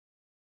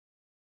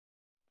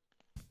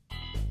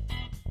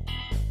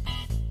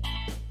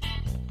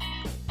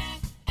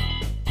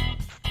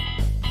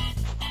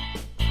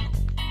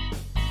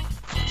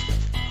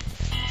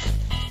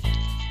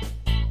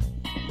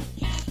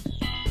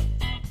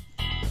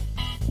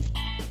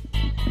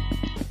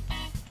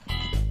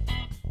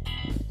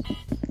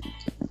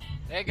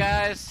Hey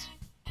guys,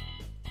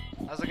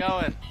 how's it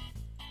going?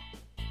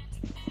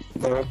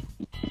 We're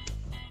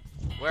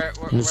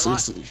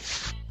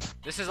live.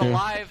 This is a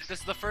live. This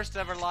is the first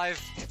ever live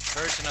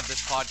version of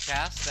this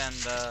podcast, and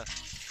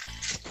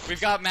we've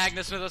got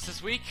Magnus with us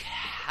this week.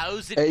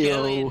 How's it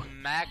going,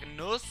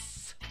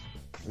 Magnus?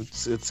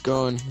 It's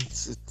going.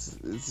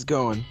 It's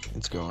going.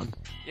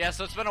 Yeah,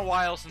 so it's been a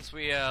while since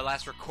we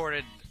last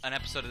recorded an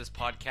episode of this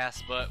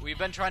podcast, but we've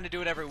been trying to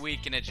do it every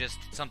week, and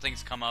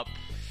something's come up.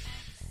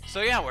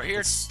 So yeah, we're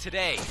here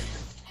today.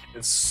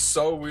 It's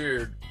so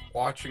weird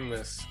watching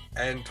this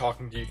and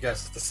talking to you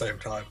guys at the same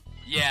time.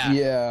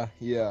 Yeah.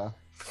 Yeah.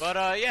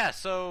 But yeah,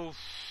 so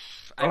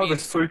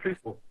there's 3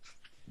 people.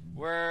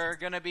 We're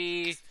gonna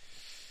be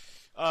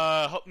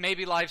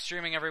maybe live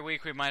streaming every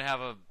week. We might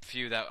have a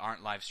few that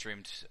aren't live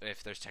streamed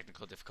if there's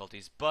technical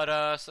difficulties.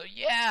 But so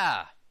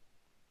yeah.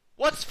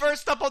 What's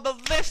first up on the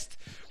list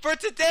for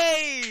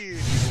today?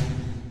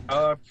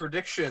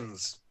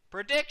 Predictions.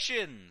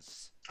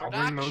 I'll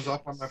bring those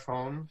up on my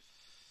phone.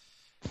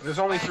 There's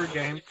only 3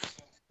 games.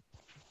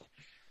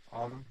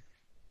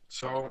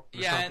 So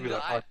yeah, and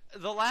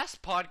the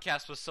last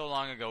podcast was so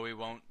long ago we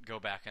won't go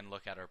back and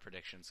look at our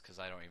predictions because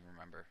I don't even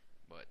remember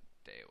what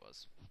day it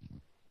was.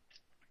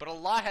 But a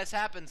lot has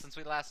happened since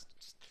we last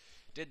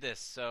did this,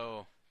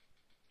 so...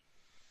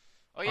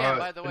 Oh yeah,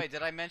 by the way,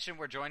 did I mention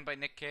we're joined by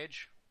Nick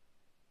Cage?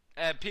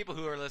 People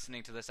who are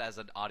listening to this as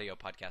an audio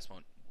podcast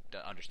won't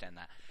understand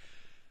that.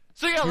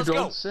 So yeah, let's go! You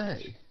don't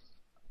say.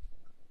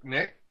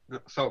 Nick,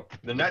 so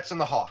the Nets and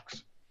the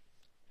Hawks.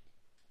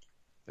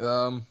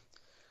 Well,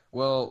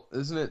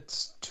 isn't it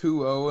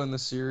 2-0 in the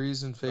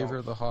series in favor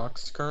of the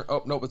Hawks?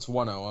 Oh, nope, it's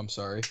 1-0, I'm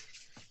sorry.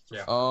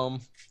 Yeah.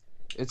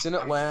 It's in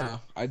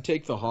Atlanta. I'd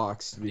take the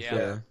Hawks, to be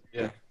fair.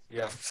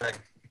 Yeah, same.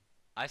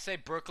 I say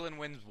Brooklyn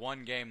wins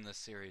 1 game this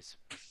series.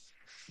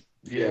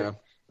 Yeah.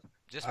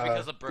 Just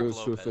because of Brook goes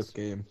Lopez. to a 5th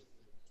game.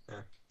 Yeah.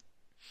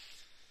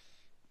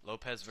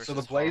 Lopez versus So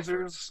the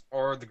Blazers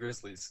or the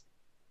Grizzlies?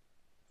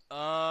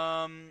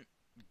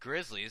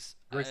 Grizzlies.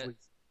 Grizzlies.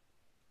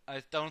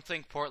 I don't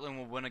think Portland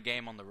will win a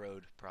game on the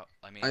road.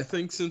 I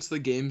think since the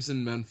game's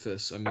in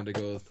Memphis, I'm gonna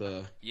go with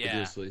the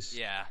Grizzlies.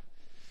 Yeah.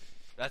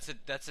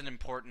 That's an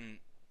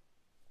important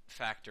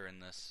factor in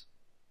this.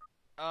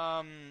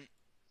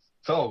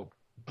 So,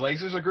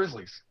 Blazers or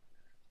Grizzlies?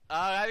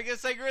 I'm gonna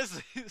say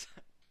Grizzlies.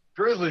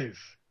 Grizzlies.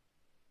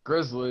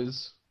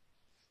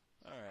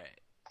 Alright.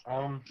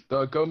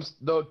 Though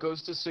it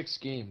goes to 6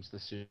 games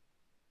this year.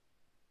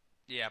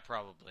 Yeah,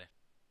 probably.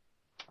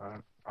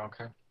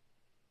 Okay.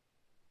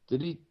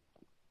 Did he?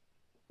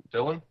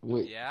 Dylan?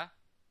 Wait. Yeah?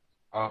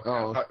 Okay.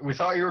 Oh. We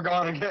thought you were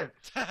gone again.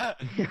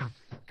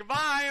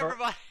 Goodbye,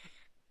 everybody!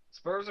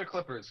 Spurs or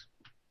Clippers?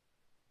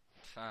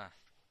 I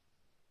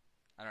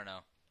don't know.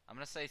 I'm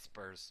gonna say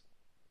Spurs.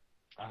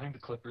 I think the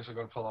Clippers are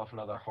going to pull off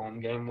another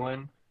home game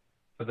win,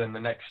 but then the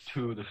next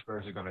 2 the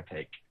Spurs are going to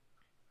take.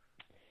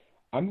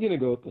 I'm gonna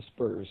go with the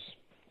Spurs.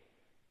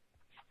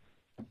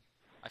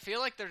 I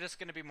feel like they're just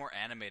gonna be more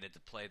animated to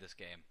play this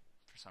game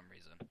for some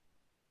reason.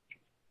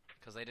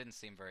 Because they didn't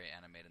seem very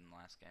animated in the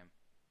last game.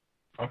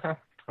 Okay,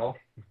 well,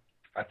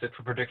 that's it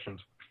for predictions.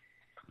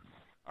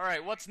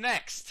 Alright, what's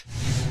next?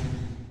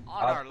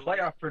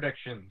 Playoff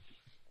predictions.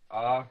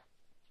 I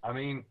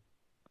mean,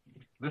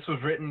 this was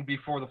written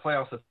before the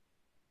playoffs had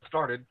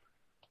started.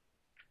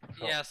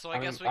 So, yeah, so I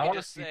guess we can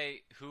just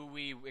say who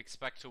we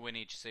expect to win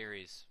each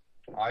series.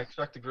 I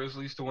expect the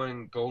Grizzlies to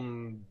win.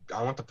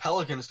 I want the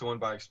Pelicans to win,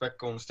 but I expect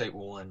Golden State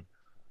will win.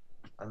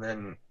 And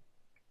then,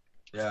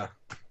 yeah,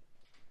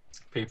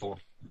 people.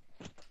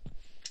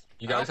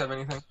 You guys have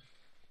anything?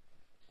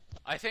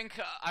 I think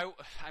I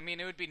mean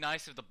it would be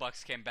nice if the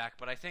Bucks came back,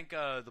 but I think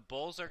the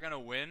Bulls are gonna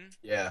win.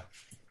 Yeah.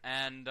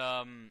 And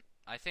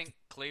I think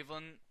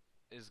Cleveland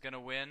is gonna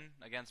win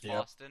against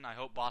Boston. I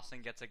hope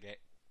Boston gets a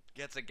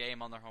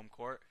game on their home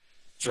court.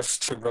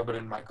 Just to rub it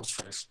in Michael's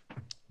face.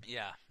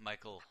 Yeah,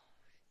 Michael.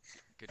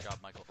 Good job,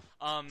 Michael.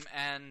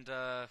 And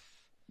I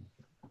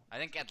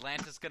think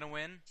Atlanta's gonna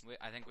win.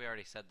 I think we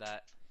already said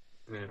that.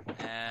 Yeah.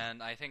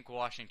 And I think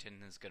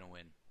Washington is gonna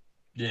win.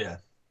 Yeah.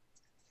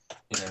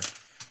 Yeah.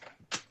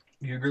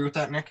 You agree with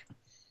that, Nick?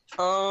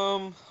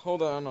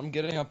 Hold on. I'm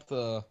getting up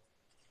the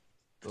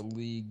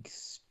league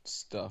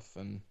stuff,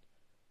 and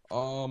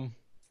I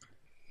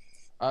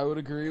would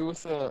agree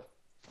with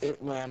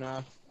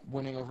Atlanta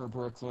winning over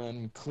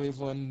Brooklyn,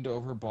 Cleveland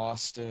over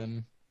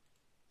Boston.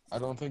 I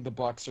don't think the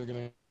Bucks are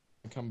gonna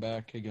come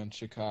back against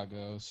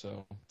Chicago,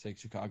 so take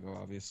Chicago,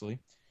 obviously.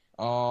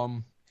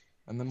 And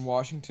then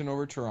Washington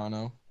over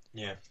Toronto.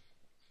 Yeah.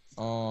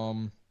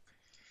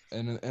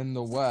 And in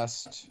the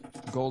West,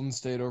 Golden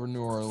State over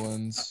New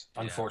Orleans.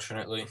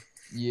 Unfortunately.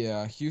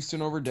 Yeah,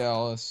 Houston over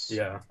Dallas.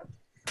 Yeah.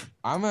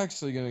 I'm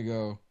actually gonna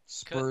go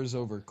Spurs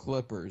over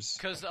Clippers.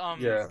 Because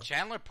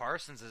Chandler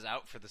Parsons is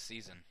out for the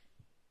season.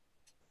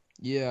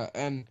 Yeah,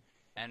 and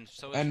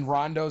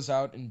Rondo's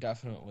out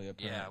indefinitely,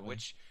 apparently. Yeah,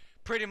 which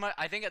pretty much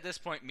I think at this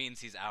point means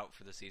he's out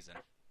for the season.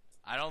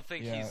 I don't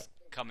think he's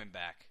coming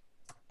back.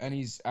 And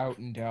he's out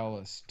in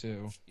Dallas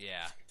too.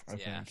 Yeah. I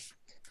think.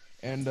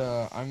 And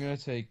I'm gonna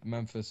take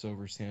Memphis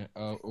over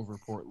over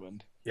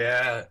Portland.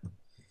 Yeah.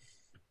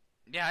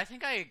 Yeah, I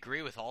think I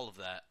agree with all of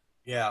that.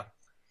 Yeah.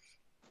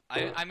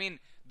 I mean,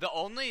 the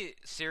only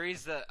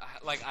series that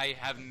like I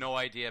have no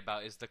idea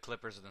about is the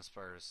Clippers and the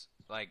Spurs.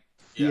 Like,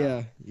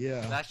 Yeah.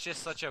 that's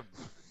just such a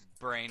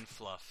brain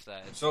fluff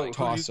that it's So like.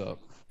 Toss up.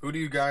 Who do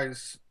you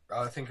guys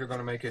think are going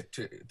to make it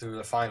to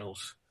the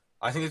finals?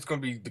 I think it's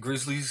going to be the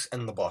Grizzlies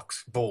and the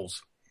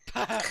Bulls.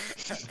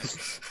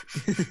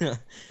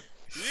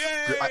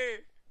 Yay!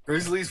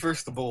 Grizzlies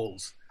versus the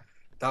Bulls.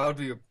 That would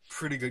be a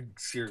pretty good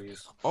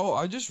series. Oh,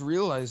 I just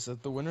realized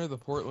that the winner of the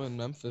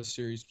Portland-Memphis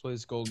series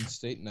plays Golden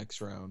State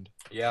next round.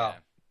 Yeah.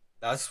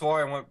 That's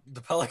why I want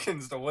the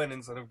Pelicans to win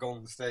instead of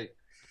Golden State.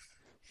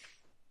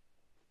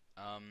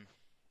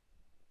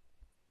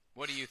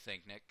 What do you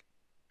think, Nick?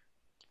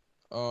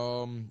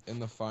 In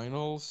the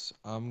finals,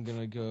 I'm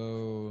gonna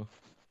go.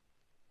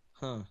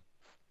 I'm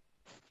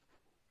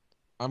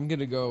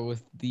gonna go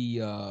with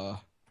the. I'm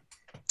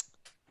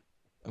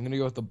gonna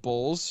go with the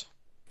Bulls.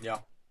 Yeah.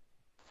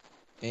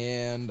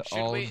 And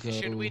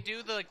should we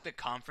do the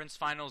conference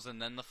finals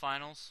and then the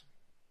finals?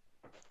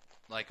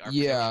 Like our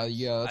Yeah,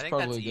 predictions? yeah, I that's think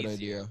probably a easier. good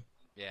idea.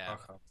 Yeah.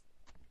 Okay.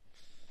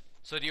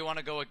 So do you want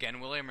to go again,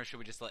 William, or should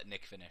we just let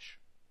Nick finish?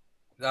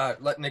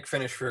 Let Nick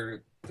finish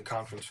for the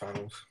conference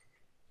finals.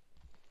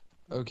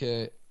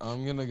 Okay,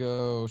 I'm gonna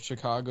go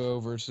Chicago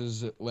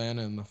versus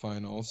Atlanta in the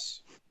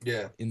finals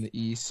Yeah. in the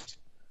East,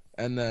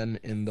 and then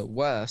in the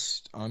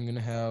West, I'm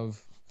gonna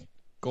have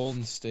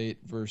Golden State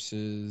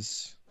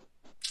versus.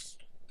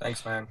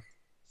 Thanks, man.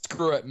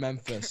 Screw it,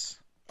 Memphis.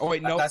 Oh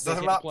wait, no, That's they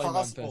can't not play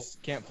possible. Memphis.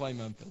 Can't play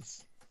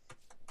Memphis.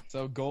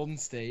 So Golden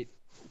State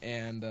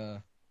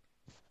and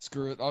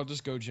screw it. I'll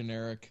just go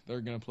generic. They're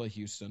gonna play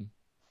Houston.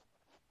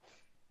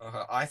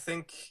 I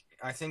think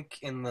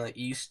in the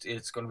East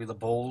it's going to be the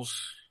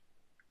Bulls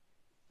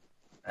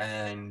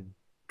and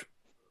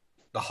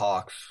the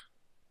Hawks,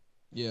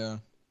 Yeah.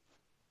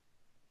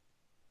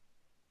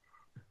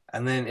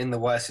 and then in the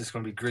West it's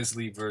going to be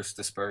Grizzly versus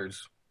the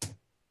Spurs.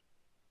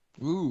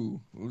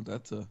 Ooh,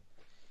 that's a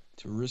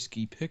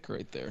risky pick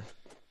right there.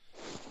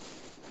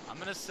 I'm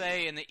gonna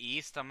say in the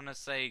East, I'm gonna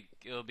say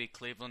it'll be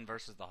Cleveland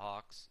versus the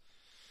Hawks,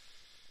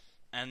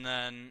 and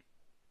then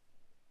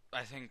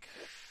I think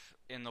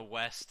in the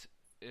West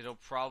it'll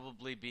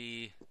probably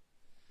be.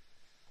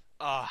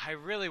 I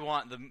really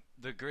want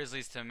the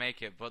Grizzlies to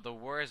make it, but the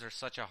Warriors are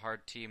such a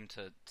hard team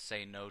to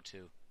say no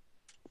to.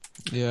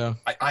 Yeah.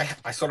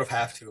 I sort of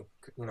have to,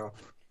 you know.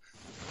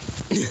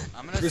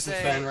 I'm gonna Grizzlies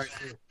say fan right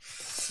here.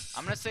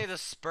 I'm gonna say the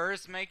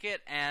Spurs make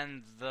it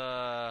and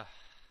the.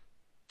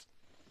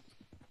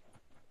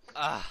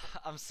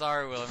 I'm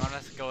sorry, Will. I'm gonna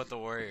have to go with the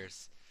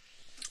Warriors.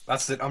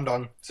 That's it. I'm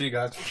done. See you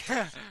guys.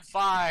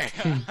 Bye.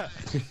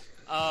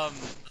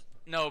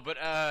 No, but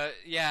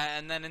yeah,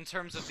 and then in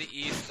terms of the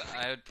East,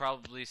 I would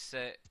probably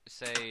say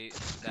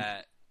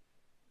that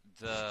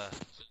the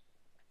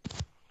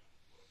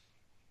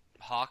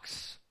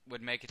Hawks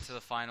would make it to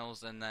the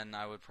finals, and then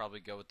I would probably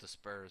go with the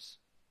Spurs.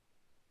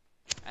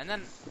 And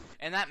then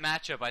in that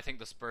matchup, I think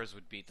the Spurs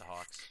would beat the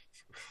Hawks,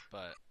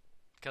 but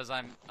because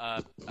I'm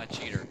a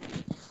cheater.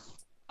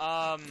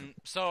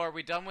 So are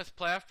we done with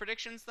playoff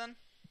predictions then?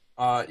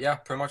 Yeah,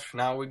 pretty much.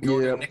 Now we go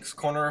to Nick's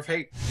corner of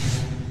hate.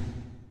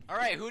 All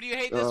right, who do you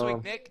hate this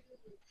week, Nick?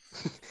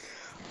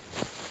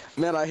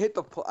 Man, I hate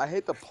the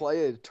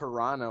play of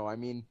Toronto. I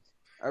mean,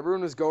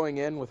 everyone was going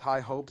in with high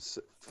hopes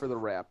for the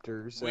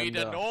Raptors. We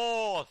the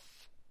North.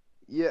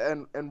 Yeah,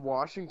 and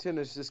Washington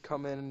has just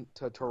come in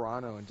to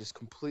Toronto and just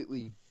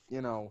completely,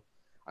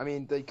 I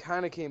mean, they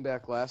kind of came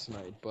back last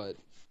night, but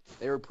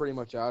they were pretty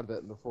much out of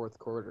it in the fourth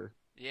quarter.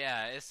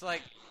 Yeah, it's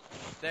like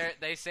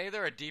they say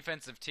they're a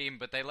defensive team,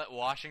 but they let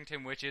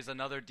Washington, which is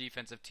another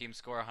defensive team,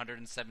 score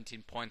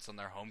 117 points on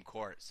their home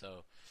court.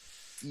 So,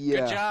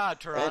 Yeah. good job,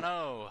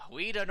 Toronto.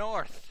 We the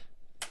North.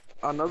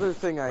 Another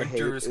thing I hate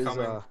Winter is is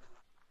coming.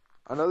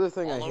 another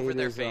thing All I over hate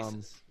their is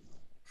faces.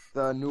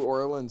 the New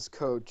Orleans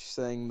coach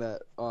saying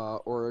that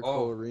Oracle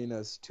Oh. Arena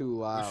is too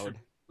loud.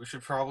 We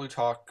should probably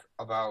talk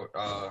about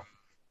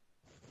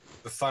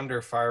the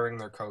Thunder firing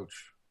their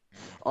coach.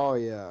 Oh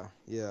yeah.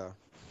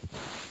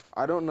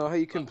 I don't know how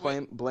you can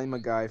Wait. blame a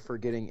guy for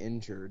getting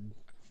injured.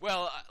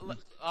 Well,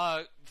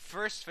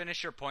 first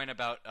finish your point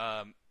about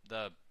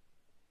the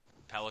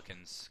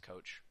Pelicans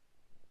coach.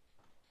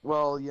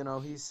 Well,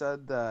 he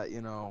said that,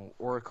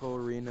 Oracle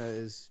Arena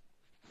is,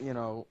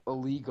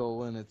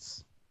 illegal in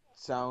its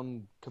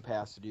sound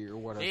capacity or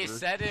whatever. He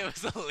said it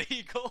was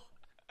illegal.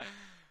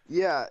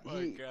 Yeah,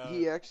 My God.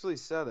 he actually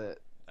said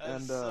it.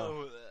 That's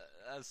And,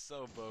 that's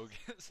so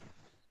bogus.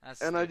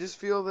 That's And I stupid. just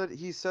feel that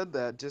he said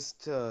that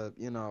just to,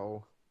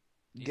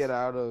 get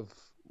out of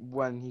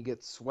when he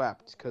gets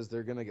swept, because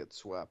they're going to get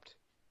swept.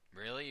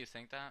 Really, you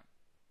think that?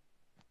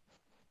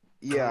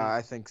 Yeah,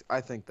 I think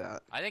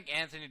that. I think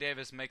Anthony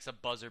Davis makes a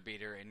buzzer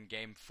beater in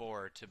Game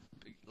 4 to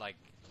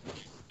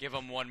give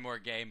them one more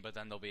game, but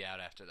then they'll be out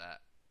after that.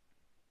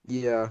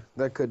 Yeah,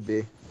 that could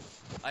be.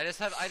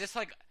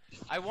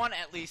 I want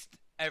at least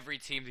every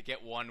team to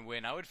get one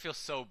win. I would feel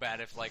so bad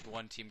if like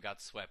one team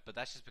got swept, but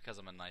that's just because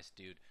I'm a nice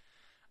dude.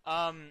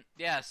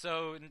 Yeah,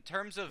 so in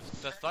terms of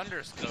the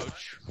Thunder's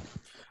coach,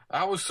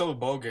 That was so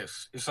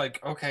bogus. It's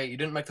like, okay, you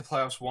didn't make the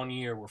playoffs 1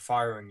 year, we're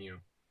firing you.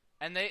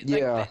 and they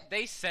Yeah. like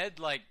they said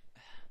like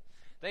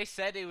they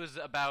said it was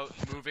about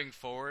moving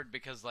forward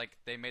because like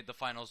they made the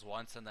finals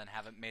once and then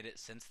haven't made it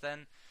since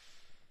then.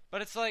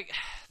 But it's like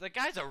the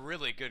guy's a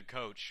really good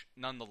coach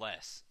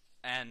nonetheless,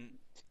 and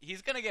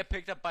he's gonna get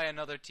picked up by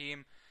another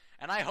team,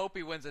 and I hope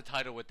he wins a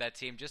title with that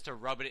team just to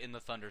rub it in the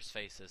Thunder's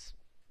faces.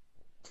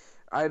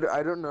 I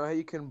don't know how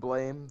you can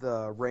blame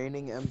the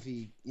reigning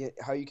MVP.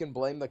 How you can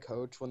blame the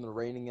coach when the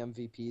reigning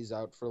MVP is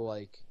out for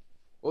like,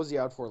 what was he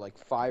out for? Like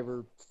 4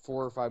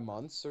 or 5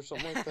 months or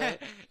something like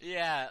that.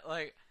 Yeah,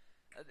 like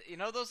you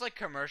know those like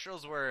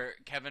commercials where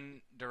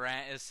Kevin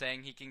Durant is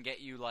saying he can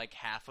get you like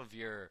half of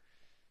your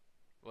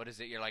what is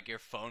it? Your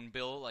phone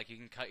bill, like you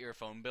can cut your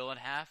phone bill in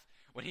half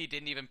when he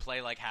didn't even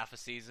play like half a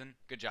season.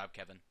 Good job,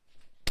 Kevin.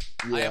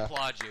 I Yeah.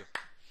 applaud you.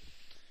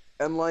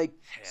 And like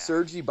Yeah.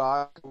 Serge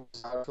Ibaka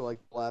was out for like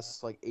the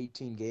last like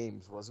 18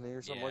 games, wasn't he,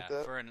 or something like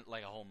that? For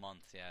like a whole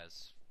month.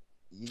 Yes.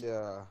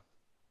 Yeah.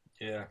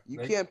 Yeah. You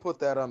they, can't put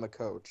that on the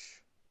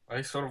coach.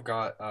 They sort of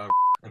got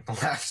in the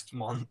last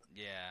month.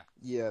 Yeah.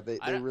 Yeah, they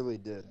don't- really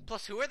did.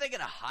 Plus, who are they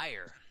gonna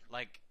hire?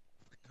 Like,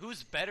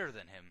 who's better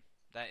than him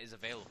that is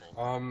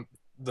available?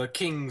 The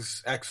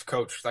Kings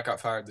ex-coach that got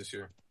fired this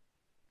year.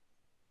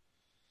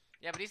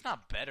 Yeah, but he's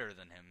not better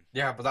than him.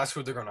 Yeah, but that's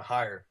who they're gonna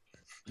hire.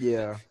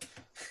 Yeah.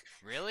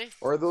 Really?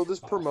 Or they'll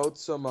just promote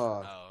some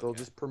they'll okay.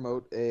 just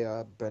promote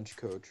a bench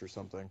coach or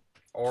something.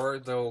 Or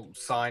they'll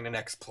sign an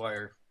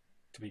ex-player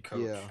to be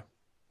coach. Yeah.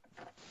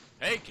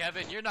 Hey,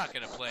 Kevin, you're not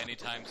gonna play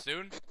anytime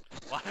soon.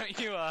 Why don't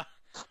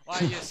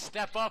you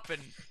step up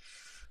and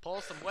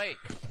pull some weight?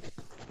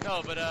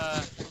 No, but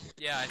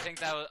yeah, I think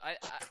that was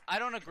I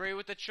don't agree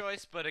with the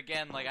choice, but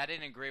again, like I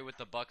didn't agree with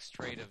the Bucks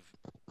trade of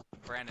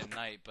Brandon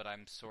Knight, but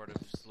I'm sort of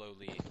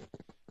slowly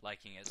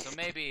liking it. So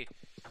maybe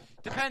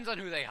depends on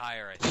who they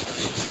hire, I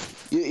think.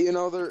 You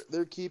know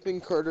they're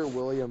keeping Carter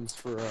Williams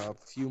for a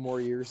few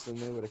more years than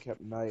they would have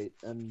kept Knight,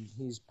 and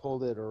he's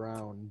pulled it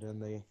around,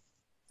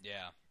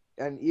 Yeah.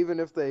 and even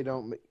if they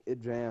don't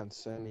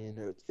advance, I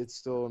mean it's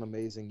still an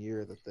amazing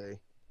year that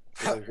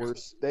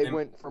they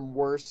went from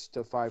worst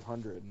to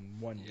 500 in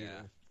 1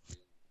 year.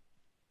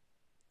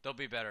 They'll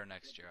be better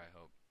next year, I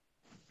hope.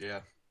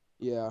 Yeah.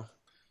 Yeah.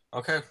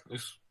 Okay,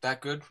 is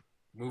that good?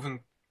 Moving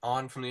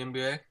on from the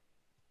NBA?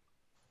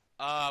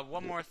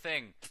 One more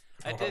thing.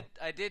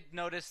 I did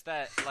notice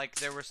that like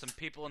there were some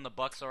people in the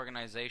Bucks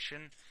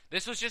organization.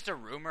 This was just a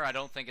rumor. I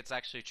don't think it's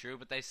actually true,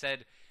 but they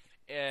said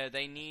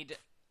they need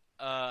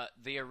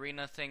the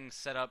arena thing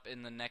set up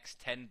in the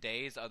next 10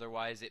 days,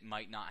 otherwise it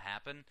might not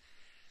happen.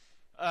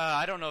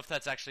 I don't know if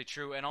that's actually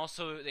true, and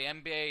also the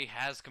NBA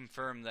has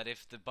confirmed that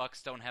if the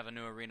Bucks don't have a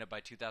new arena by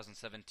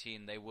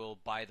 2017, they will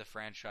buy the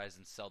franchise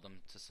and sell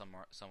them to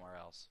somewhere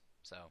else.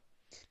 So,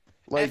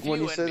 Like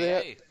when you NBA.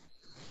 say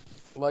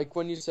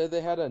when you said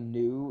they had a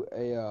new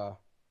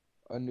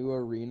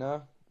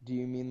arena, do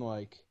you mean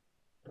like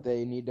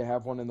they need to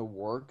have one in the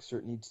works, or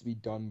it needs to be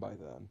done by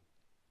then?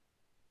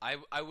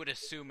 I would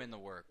assume in the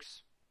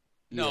works.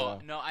 No,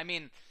 I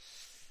mean,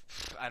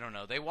 I don't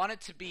know. They want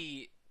it to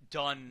be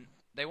done.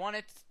 They want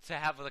it to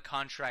have the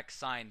contract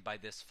signed by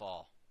this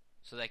fall,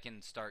 so they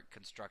can start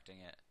constructing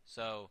it.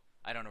 So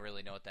I don't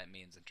really know what that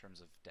means in terms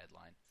of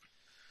deadline.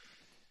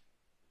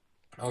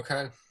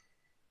 Okay.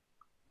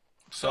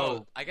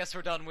 So I guess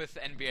we're done with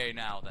NBA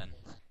now then.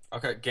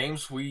 Okay,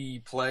 games we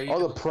played.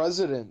 Oh, the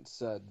president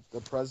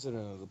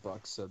of the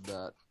Bucks said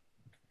that.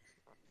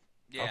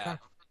 Yeah. Okay.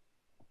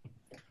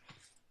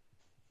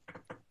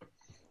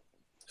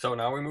 So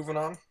now we're moving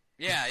on?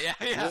 Yeah. Yeah.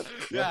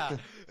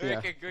 We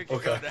can go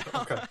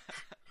now.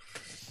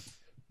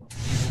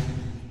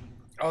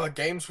 Okay.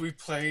 Games we've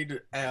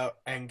played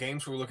and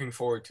games we're looking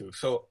forward to.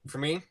 So for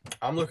me,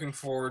 I'm looking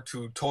forward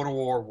to Total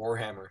War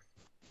Warhammer.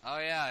 Oh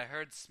yeah, I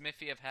heard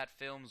Smithy of Hat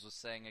Films was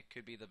saying it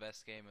could be the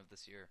best game of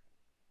this year.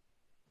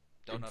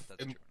 Don't know if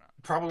that's true or not.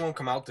 Probably won't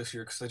come out this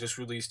year because they just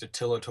released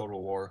Attila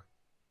Total War.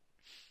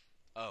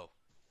 Oh.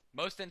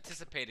 Most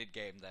anticipated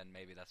game then,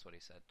 maybe that's what he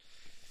said.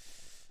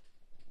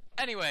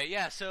 Anyway,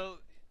 yeah, so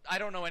I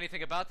don't know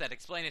anything about that.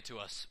 Explain it to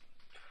us.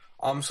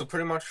 So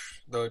pretty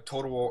much the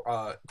Total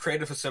War,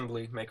 Creative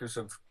Assembly, makers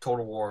of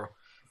Total War,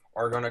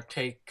 are gonna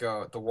take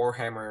the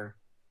Warhammer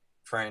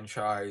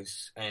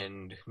franchise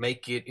and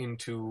make it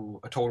into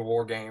a Total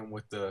War game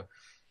with the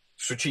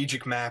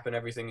strategic map and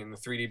everything in the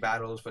 3D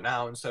battles. But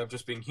now instead of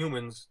just being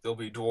humans, there'll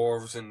be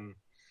dwarves and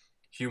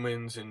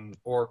humans and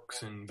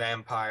orcs and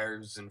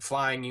vampires and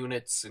flying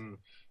units and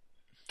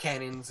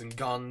cannons and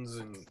guns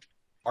and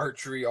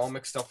archery all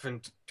mixed up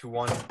into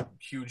one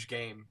huge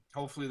game.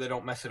 Hopefully they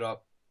don't mess it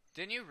up.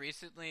 Didn't you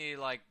recently,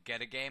 like,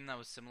 get a game that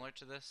was similar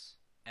to this?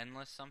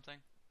 Endless something?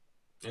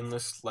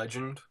 Endless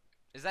Legend.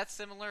 Is that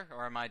similar,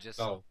 or am I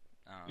just... Oh,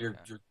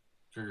 okay.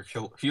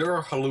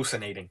 you're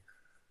hallucinating.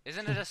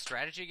 Isn't it a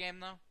strategy game,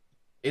 though?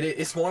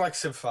 It's more like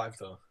Civ 5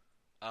 though.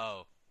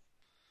 Oh.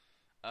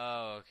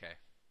 Oh, okay.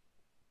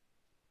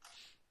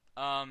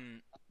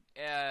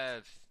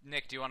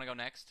 Nick, do you want to go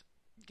next?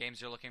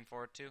 Games you're looking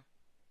forward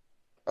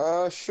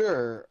to?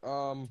 Sure.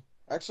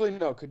 Actually,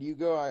 no. Could you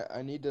go?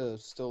 I need to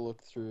still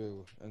look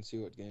through and see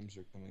what games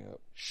are coming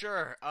up.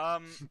 Sure.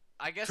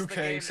 I guess the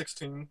game.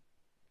 2K16.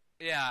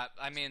 Yeah,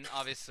 I mean,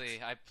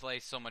 obviously, I play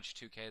so much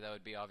 2K that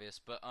would be obvious,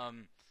 but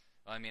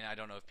I mean, I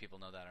don't know if people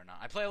know that or not.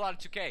 I play a lot of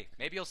 2K.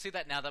 Maybe you'll see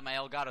that now that my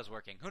Elgato's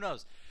working. Who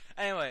knows?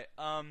 Anyway,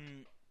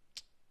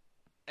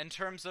 in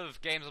terms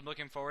of games I'm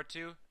looking forward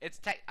to,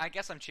 I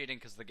guess I'm cheating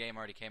because the game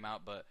already came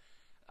out, but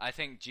I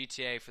think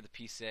GTA for the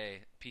PC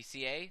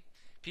PCA.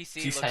 looks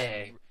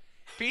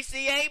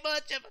PCA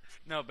much of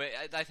no, but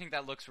I think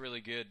that looks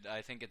really good.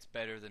 I think it's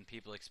better than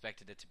people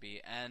expected it to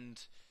be,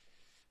 and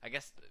I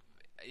guess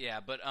yeah.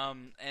 But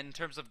in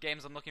terms of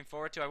games I'm looking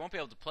forward to, I won't be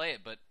able to play it,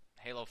 but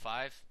Halo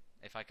 5,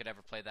 if I could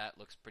ever play that,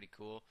 looks pretty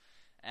cool.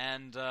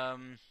 And I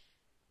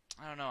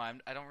don't know.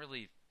 I don't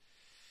really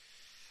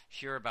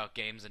hear about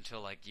games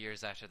until like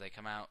years after they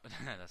come out.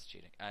 That's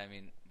cheating. I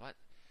mean, what?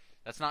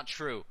 That's not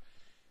true.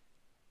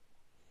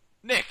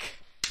 Nick.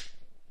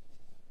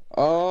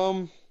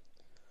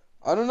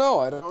 I don't know.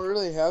 I don't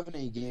really have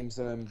any games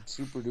that I'm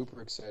super duper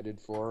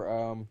excited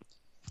for.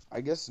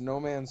 I guess No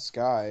Man's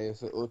Sky.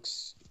 If it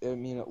looks, I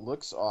mean, it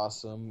looks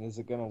awesome. Is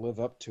it gonna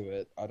live up to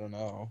it? I don't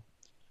know.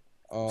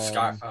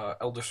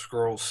 Elder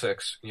Scrolls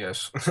 6.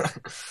 Yes.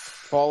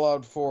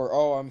 Fallout 4.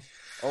 Oh,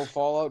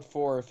 Fallout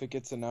 4 if it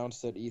gets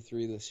announced at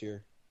E3 this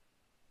year.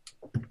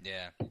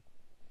 Yeah.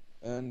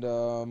 And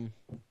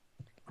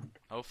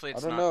Hopefully I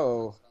it's don't not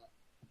know.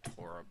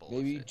 horrible.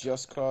 Maybe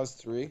Just Cause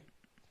 3.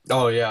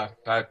 Oh yeah,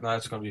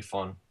 that's gonna be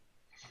fun.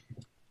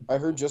 I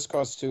heard Just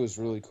Cause 2 is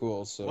really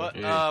cool. So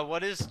Yeah.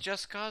 What is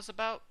Just Cause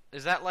about?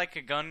 Is that like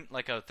a gun,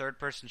 like a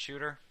third-person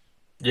shooter?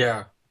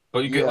 Yeah, but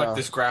you get Yeah. like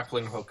this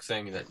grappling hook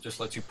thing that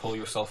just lets you pull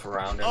yourself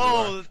around.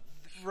 Oh,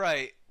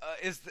 right.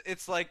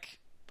 It's like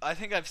I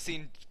think I've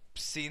seen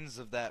scenes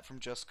of that from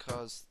Just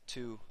Cause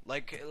 2.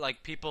 Like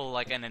people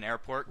like in an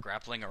airport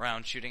grappling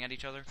around shooting at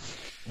each other.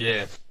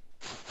 Yeah.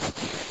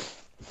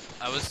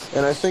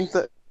 And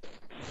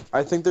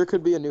I think there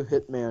could be a new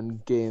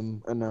Hitman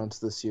game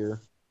announced this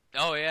year.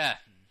 Oh yeah.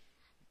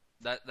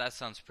 That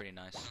sounds pretty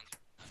nice.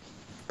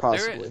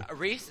 Possibly.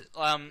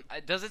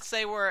 Does it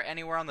say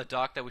anywhere on the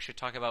doc that we should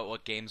talk about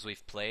what games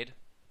we've played?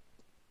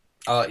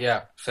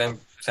 Yeah. Same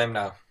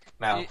now.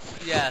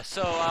 Yeah.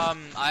 So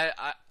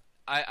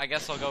I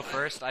guess I'll go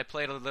first. I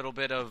played a little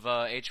bit of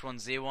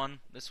H1Z1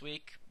 this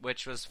week,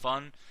 which was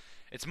fun.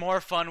 It's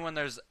more fun when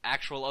there's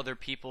actual other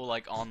people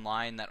like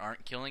online that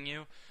aren't killing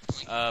you.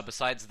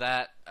 Besides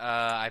that,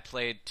 I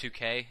played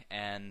 2K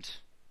and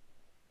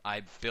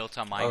I built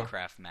a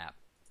Minecraft map.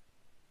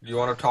 Do you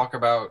want to talk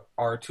about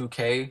our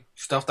 2K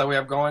stuff that we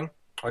have going,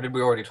 or did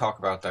we already talk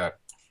about that?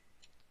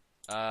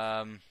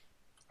 I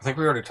think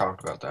we already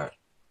talked about that.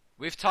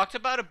 We've talked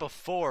about it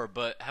before,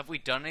 but have we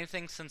done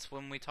anything since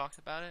when we talked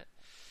about it?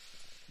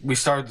 We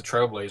started the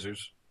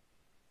Trailblazers.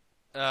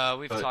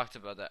 We've talked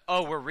about that.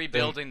 Oh, we're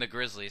rebuilding the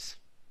Grizzlies.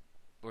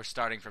 We're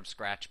starting from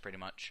scratch, pretty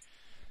much.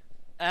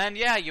 And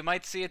yeah, you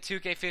might see a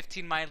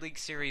 2K15 My League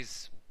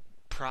series,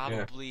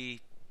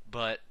 probably,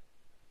 but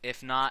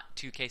if not,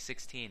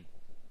 2K16.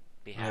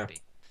 Be happy.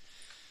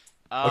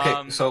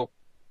 Okay, so...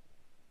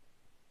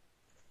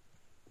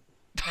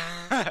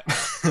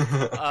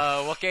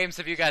 what games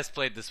have you guys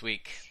played this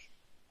week?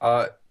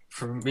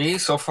 For me,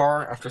 so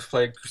far, I've just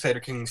played Crusader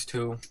Kings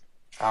 2.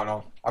 I don't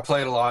know. I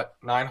played a lot.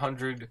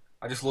 900.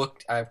 I just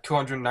looked. I have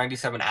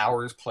 297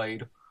 hours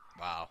played.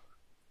 Wow.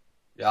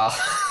 Yeah.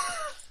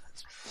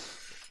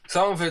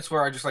 Some of it's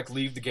where I just like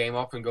leave the game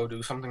up and go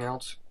do something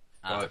else.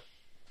 But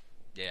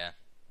yeah.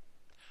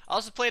 I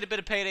also played a bit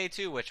of Payday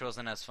 2, which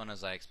wasn't as fun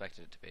as I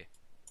expected it to be.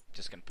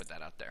 Just gonna put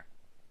that out there.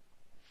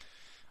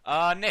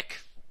 Nick,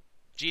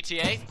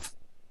 GTA?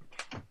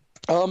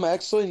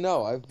 Actually,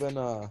 no. I've been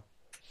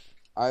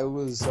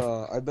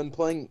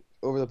playing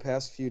over the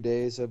past few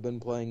days. I've been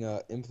playing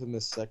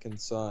Infamous Second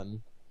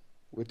Son.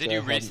 Which Did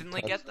you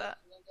recently get that?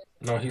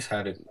 No, he's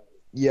had it.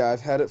 Yeah,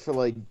 I've had it for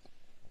like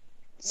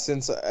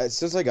since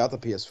I got the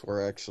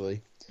PS4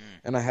 actually,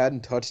 and I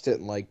hadn't touched it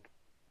in like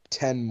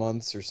 10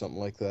 months or something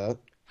like that.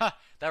 Ha!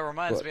 That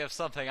reminds me of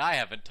something I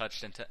haven't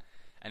touched into.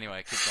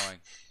 Anyway, keep going.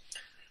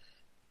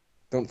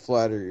 Don't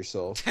flatter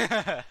yourself.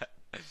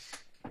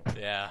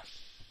 Yeah.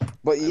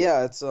 But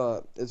yeah, it's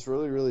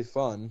really really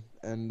fun,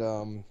 and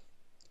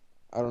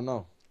I don't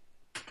know,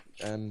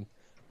 and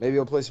maybe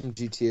I'll play some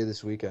GTA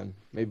this weekend.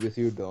 Maybe with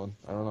you, Dylan.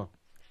 I don't know.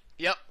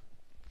 Yep.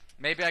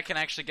 Maybe I can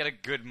actually get a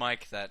good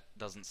mic that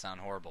doesn't sound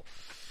horrible.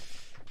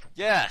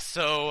 Yeah,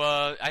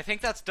 so I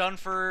think that's done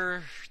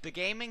for the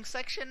gaming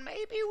section.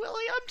 Maybe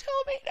William,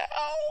 tell me now.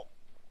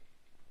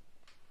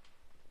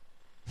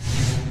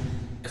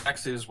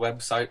 Next is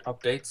website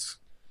updates.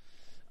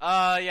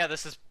 Yeah,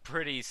 this is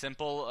pretty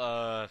simple.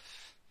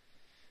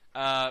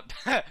 I'm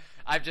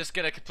just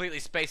gonna completely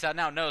space out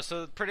now. No,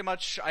 so pretty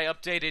much I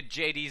updated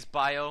JD's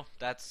bio.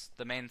 That's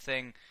the main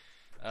thing.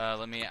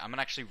 I'm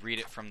gonna actually read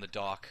it from the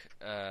doc.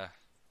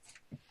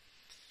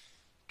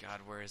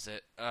 God, where is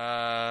it?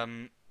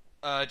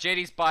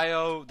 JD's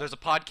bio. There's a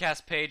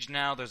podcast page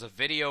now. There's a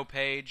video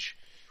page,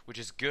 which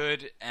is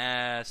good.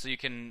 So you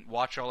can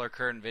watch all our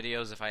current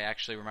videos if I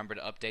actually remember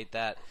to update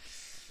that.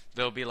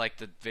 There'll be like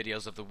the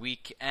videos of the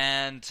week,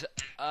 and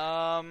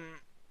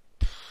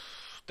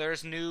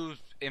there's new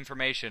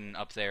information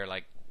up there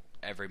like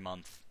every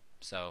month.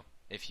 So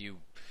if you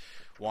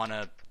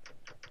wanna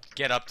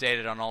get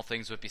updated on all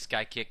things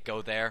WippySkyKick,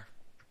 go there.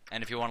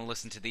 And if you want to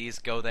listen to these,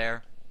 go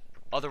there.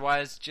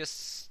 Otherwise,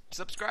 just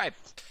subscribe.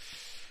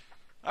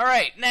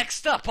 Alright,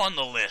 next up on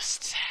the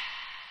list.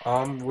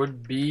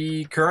 Would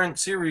be current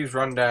series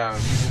rundown.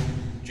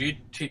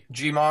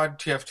 Gmod,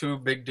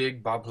 TF2, Big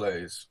Dig, Bob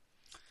Plays.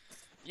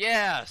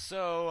 Yeah,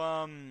 so,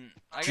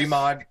 I guess...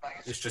 Gmod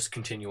is just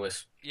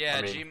continuous.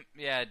 Yeah,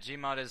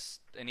 Gmod is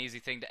an easy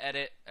thing to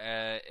edit.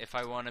 If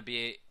I want to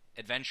be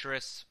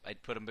adventurous,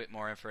 I'd put a bit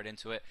more effort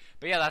into it.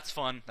 But yeah, that's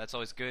fun. That's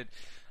always good.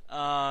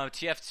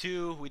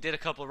 TF2, we did a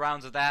couple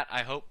rounds of that.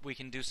 I hope we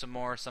can do some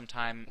more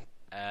sometime,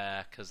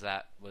 because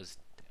that was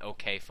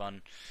okay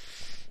fun.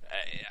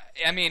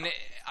 I mean,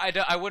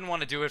 I wouldn't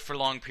want to do it for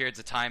long periods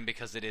of time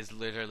because it is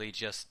literally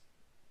just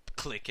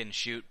click and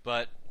shoot,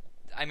 but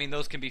I mean,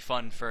 those can be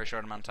fun for a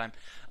short amount of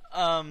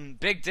time.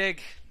 Big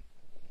Dig,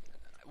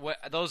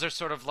 those are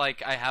sort of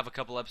like, I have a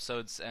couple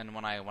episodes, and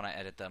when I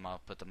edit them,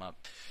 I'll put them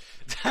up.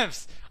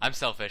 I'm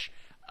selfish.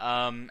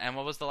 And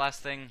what was the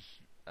last thing?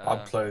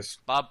 Bob Plays.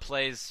 Bob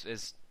Plays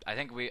is, I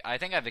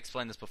think I've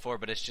explained this before,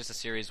 but it's just a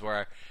series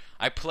where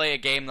I play a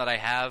game that I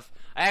have.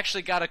 I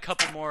actually got a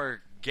couple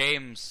more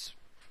games.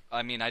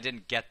 I mean, I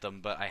didn't get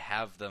them, but I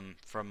have them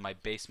from my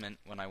basement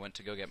when I went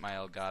to go get my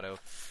Elgato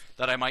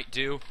that I might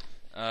do.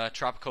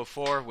 Tropico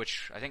 4,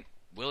 which I think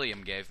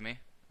William gave me.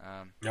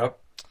 Yep.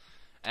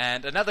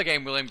 And another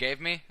game William gave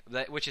me,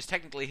 which is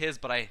technically his,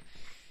 but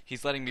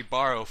he's letting me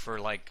borrow for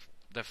like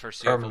the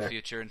foreseeable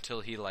future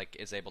until he like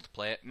is able to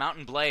play it.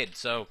 Mountain Blade,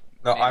 so...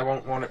 No, maybe. I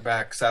won't want it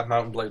back, 'cause I have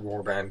Mountain Blade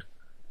Warband.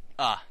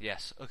 Ah,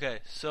 yes. Okay,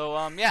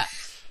 so, yeah.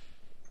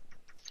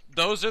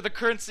 Those are the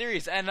current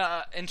series, and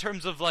in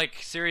terms of like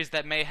series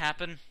that may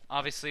happen,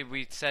 obviously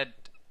we said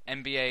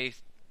NBA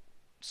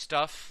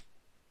stuff,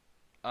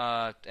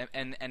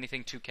 and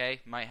anything 2K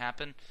might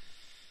happen.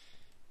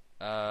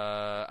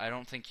 I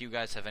don't think you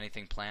guys have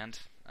anything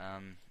planned,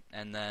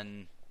 and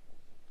then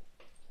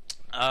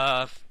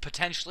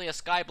potentially a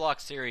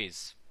Skyblock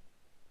series.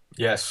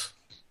 Yes.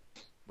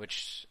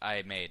 Which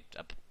I made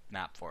a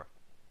map for.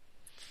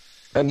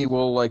 And you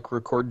will like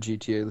record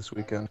GTA this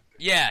weekend.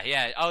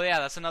 Yeah. Oh yeah,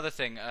 that's another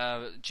thing.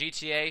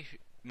 GTA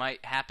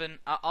might happen.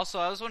 Also,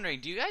 I was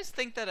wondering, do you guys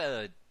think that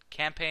a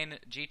campaign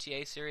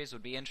GTA series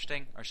would be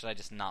interesting, or should I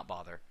just not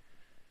bother?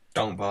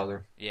 Don't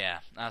bother. Yeah,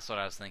 that's what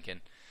I was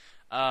thinking.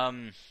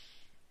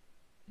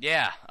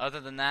 Yeah, other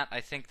than that, I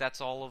think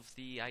that's all of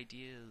the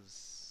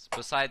ideas.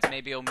 Besides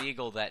maybe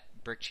Omegle that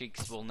Brick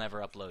Cheeks will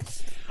never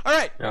upload.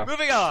 Alright, yeah.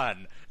 Moving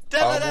on!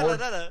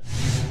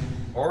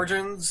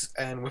 Origins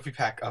and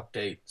WippyPack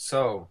update.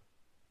 So,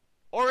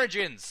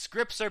 Origins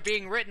scripts are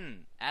being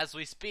written as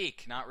we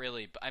speak. Not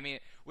really, but I mean,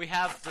 we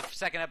have the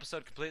second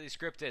episode completely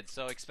scripted,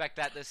 so expect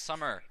that this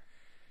summer.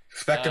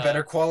 Expect a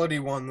better quality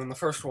one than the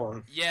first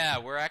one. Yeah,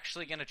 we're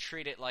actually gonna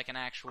treat it like an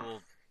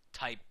actual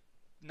type,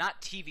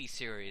 not TV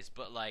series,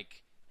 but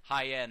like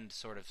high-end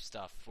sort of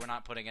stuff. We're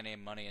not putting any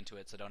money into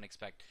it, so don't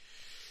expect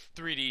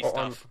 3D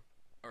stuff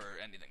or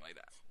anything like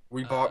that.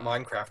 We bought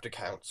Minecraft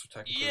accounts, so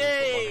technically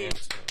yay!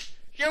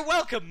 You're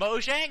welcome,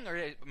 Mojang!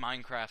 Or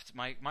Minecraft,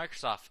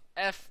 Microsoft,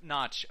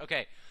 F-notch.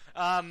 Okay.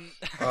 And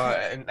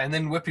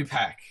then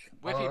WippyPack.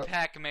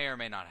 WippyPack may or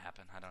may not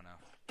happen. I don't know.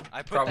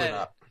 I put probably that,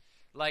 not.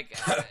 Like,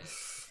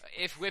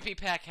 if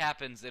WippyPack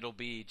happens, it'll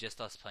be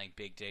just us playing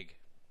Big Dig,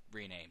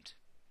 renamed,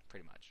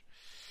 pretty much.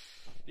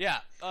 Yeah,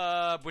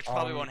 which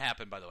probably won't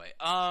happen, by the way.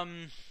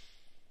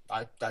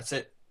 That's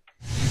it.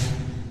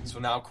 So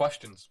now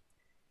questions.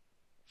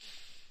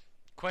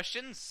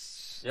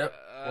 Questions? Yep.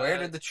 Where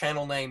did the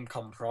channel name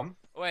come from?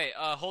 Wait,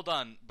 hold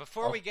on.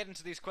 Before we get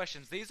into these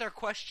questions, these are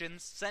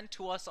questions sent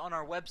to us on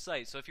our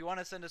website. So if you want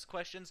to send us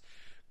questions,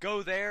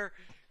 go there.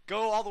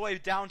 Go all the way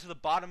down to the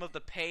bottom of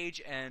the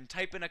page and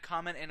type in a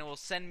comment, and it will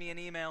send me an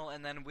email,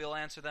 and then we'll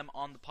answer them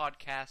on the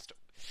podcast.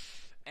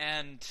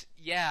 And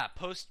yeah,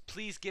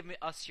 please give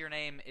us your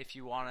name if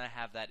you want to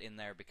have that in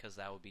there, because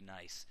that would be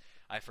nice.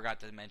 I forgot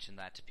to mention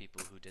that to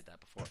people who did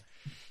that before.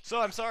 So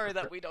I'm sorry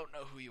that we don't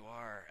know who you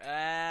are.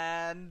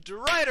 And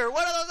Ryder,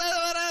 what are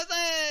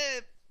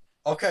those?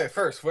 Okay,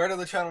 first, where did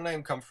the channel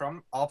name come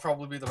from? I'll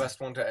probably be the best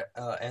one to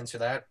answer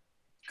that,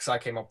 because I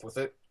came up with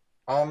it.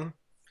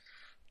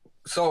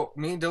 So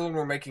me and Dylan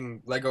were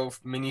making Lego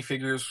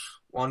minifigures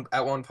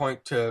at one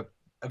point to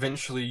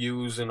eventually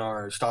use in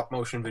our stop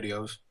motion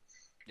videos.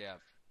 Yeah.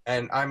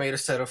 And I made a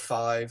set of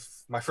 5.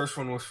 My first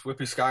one was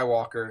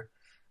WippySkywalker.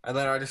 And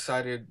then I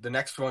decided the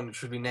next one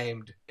should be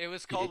named... It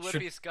was called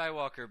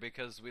WippySkywalker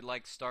because we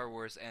liked Star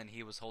Wars and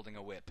he was holding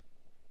a whip.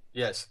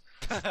 Yes.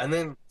 and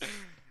then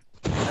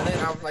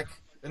I was like,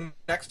 the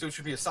next dude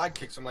should be a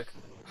sidekick. So I'm like,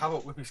 how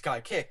about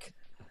WippySkyKick?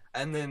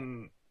 And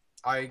then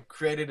I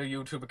created a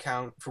YouTube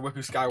account for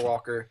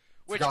WippySkywalker.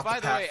 Which, Forgot by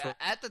the way, password.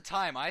 at the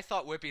time, I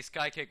thought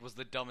WippySkyKick was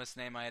the dumbest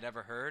name I had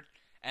ever heard,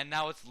 and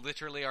now it's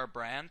literally our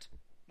brand.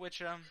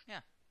 Which,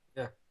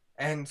 yeah.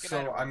 And Good so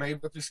night, I everyone.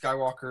 made Whippy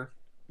Skywalker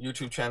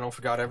YouTube channel,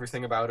 forgot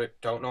everything about it,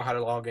 don't know how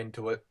to log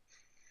into it.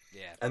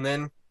 Yeah, And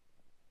then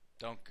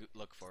don't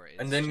look for it.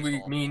 It's and then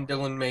just all me and porn.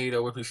 Dylan made a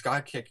Whippy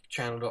Skykick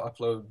channel to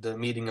upload the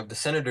meeting of the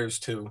senators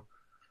to,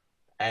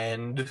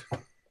 and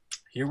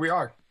here we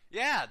are.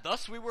 Yeah,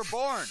 thus we were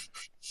born.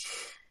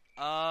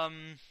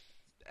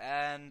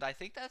 And I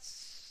think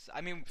that's. I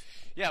mean,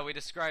 yeah, we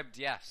described.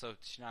 Yeah, so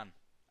Shinan.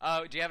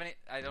 Do you have any?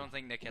 I don't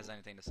think Nick has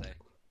anything to say.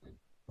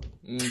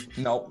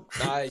 No,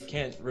 I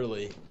can't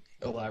really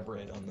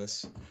elaborate on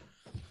this.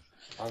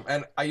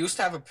 And I used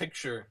to have a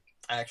picture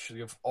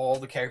actually of all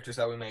the characters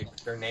that we made,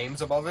 their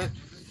names above it,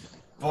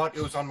 but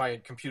it was on my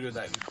computer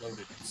that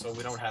imploded, so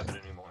we don't have it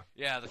anymore.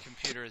 Yeah, the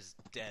computer is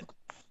dead.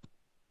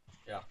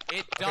 Yeah.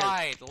 It Okay.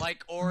 died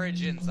like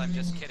Origins. I'm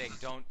just kidding.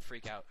 Don't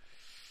freak out.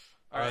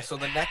 All right. So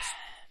the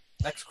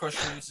next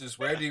question is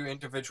where do your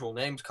individual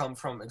names come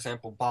from?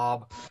 Example: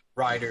 Bob,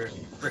 Ryder,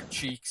 Brick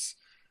Cheeks,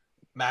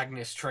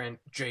 Magnus, Trent,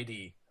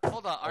 JD.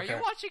 Hold on. Are you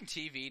Okay. watching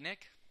TV,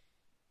 Nick?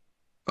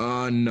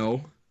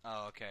 No.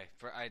 Oh, okay.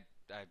 I've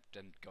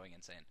been going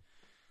insane.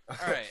 All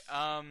right.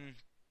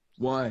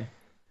 Why?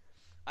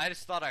 I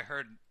just thought I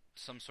heard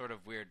some sort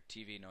of weird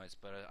TV noise,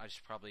 but I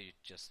should probably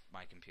just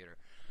my computer.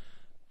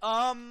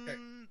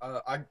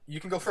 You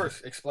can go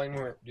first. Explain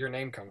where your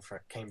name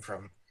came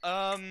from.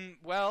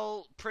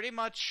 Well, pretty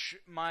much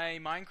my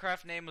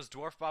Minecraft name was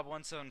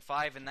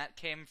DwarfBob175, and that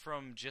came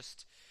from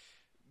just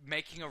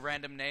making a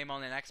random name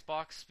on an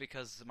Xbox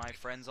because my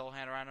friends all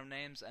had random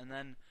names, and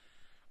then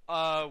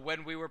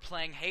when we were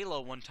playing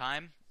Halo one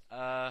time,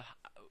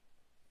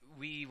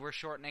 we were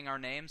shortening our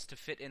names to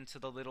fit into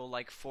the little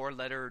like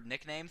 4-letter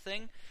nickname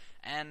thing,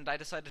 and I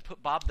decided to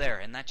put Bob there,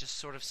 and that just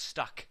sort of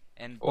stuck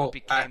and Well,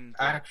 became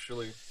the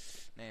actually,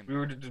 name. we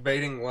were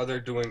debating whether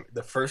doing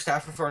the first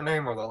half of our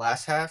name or the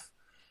last half,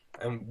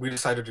 and we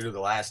decided to do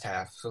the last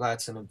half. So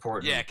that's an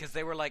important Yeah, because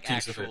they were like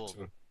piece of it actual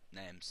too.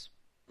 names.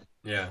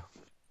 Yeah,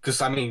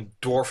 because I mean,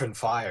 Dwarf and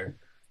Fire.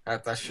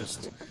 That's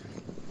just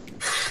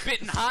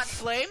Spitting hot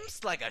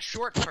flames like a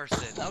short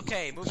person.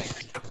 Okay, moving.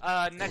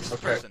 Next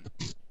Okay. person.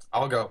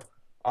 I'll go.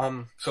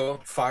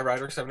 So Fire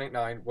Rider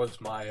 789 was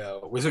my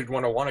Wizard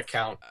 101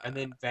 account, and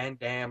then Van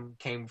Dam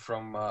came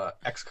from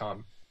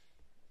XCOM.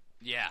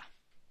 Yeah.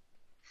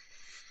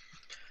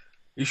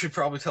 You should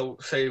probably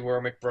say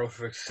where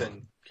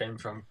McBrothison came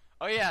from.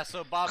 Oh yeah,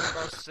 so Bob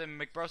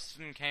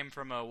McBrothson came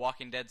from a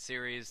Walking Dead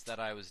series that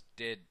I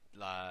did.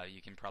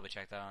 You can probably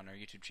check that out on our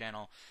YouTube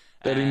channel.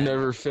 That he And-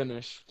 never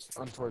finished,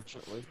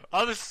 unfortunately.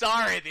 I'm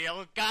sorry, the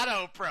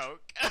Elgato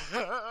broke.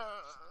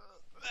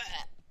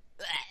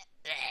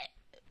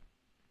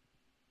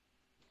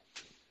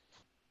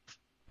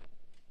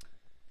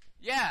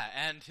 Yeah,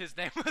 and his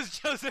name was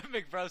Joseph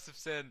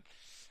McBrothson,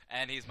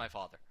 and he's my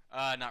father.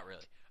 Not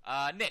really.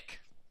 Nick.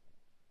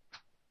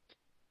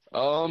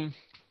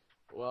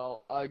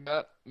 Well, I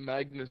got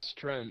Magnus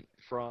Trent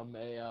from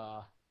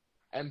a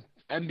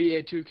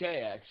NBA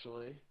 2K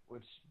actually,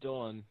 which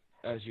Dylan,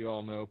 as you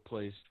all know,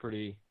 plays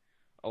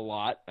a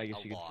lot. I guess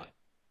A you lot.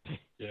 could say.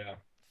 Yeah.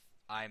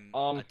 I'm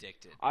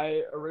addicted.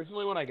 I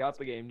originally, when I got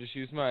the game, just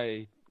used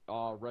my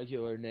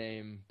regular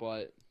name,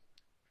 but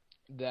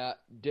that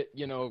did,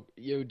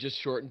 you just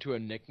shorten to a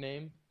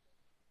nickname.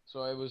 So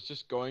I was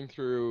just going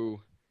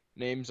through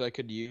names I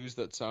could use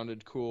that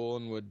sounded cool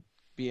and would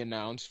be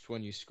announced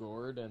when you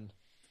scored, and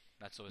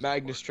That's always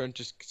Magnus important. Trent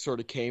just sort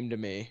of came to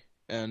me,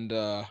 and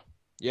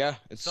yeah,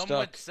 it's Some stuck.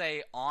 would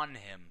say on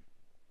him.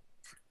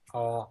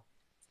 Oh.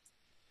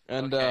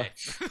 And Okay.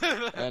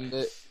 and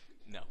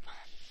No.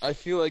 I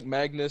feel like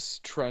Magnus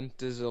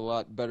Trent is a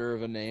lot better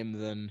of a name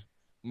than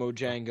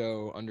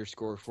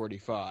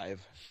Mojango_45.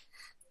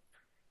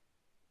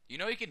 You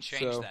know you can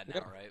change So, that now,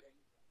 yeah. right?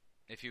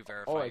 If you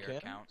verify Oh, I your can?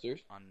 account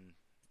Serious? on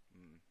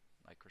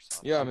Microsoft.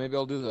 Yeah, maybe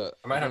I'll do that.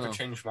 I might have don't to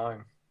change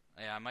mine.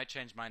 Yeah, I might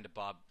change mine to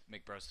Bob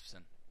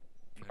McBrothson.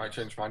 I might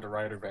change mine to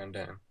Ryder Van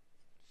Dam.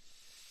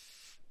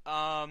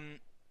 Are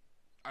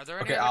there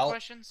any Okay, other I'll-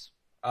 questions?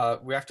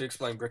 We have to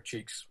explain Brick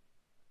Cheeks.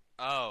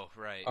 Oh,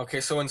 right. Okay,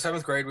 so in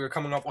 7th grade, we were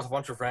coming up with a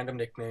bunch of random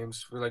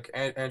nicknames. We were like,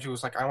 Andrew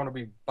was like, I want to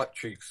be Butt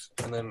Cheeks.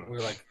 And then we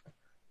were like,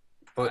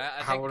 but I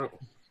how think- would it...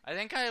 I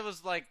think I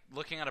was like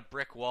looking at a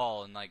brick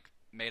wall and like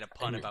made a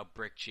pun And- about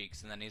brick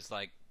cheeks, and then he's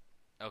like,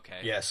 "Okay."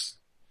 Yes.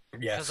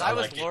 Because Yes, I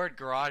was like it. Lord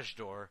Garage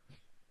Door.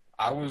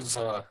 I was,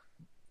 I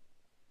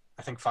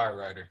think Fire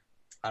Rider.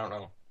 I don't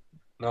know.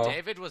 No,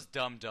 David was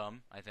Dum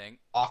Dum, I think.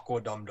 Aqua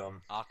Dum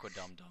Dum. Aqua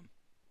Dum Dum.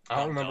 I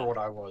don't Dum remember Dum. what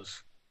I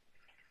was.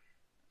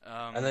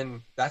 And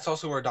then that's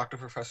also where Dr.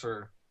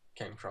 Professor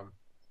came from.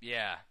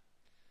 Yeah.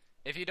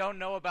 If you don't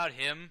know about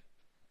him,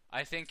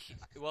 I think,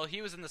 well,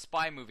 he was in the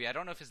Spy movie. I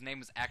don't know if his name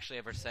was actually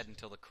ever said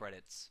until the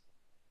credits.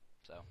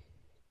 So.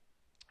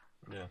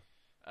 Yeah.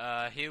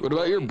 What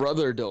about your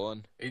brother,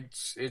 Dylan?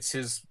 It's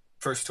his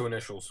first two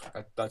initials.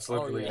 That's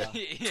literally yeah.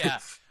 it. Yeah.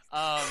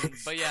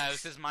 But yeah, it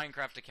was his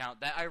Minecraft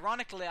account that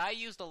ironically I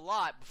used a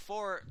lot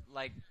before.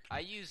 Like I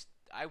used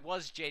I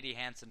was JD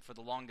Hansen for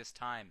the longest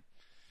time.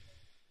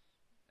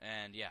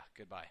 And yeah,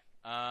 goodbye.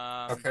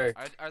 Okay.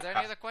 Are there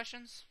any other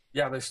questions?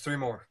 Yeah, there's 3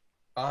 more.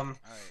 All right.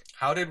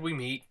 How did we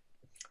meet?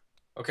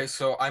 Okay,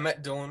 so I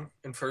met Dylan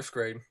in 1st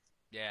grade.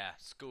 Yeah,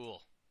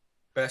 school.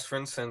 Best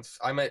friends since.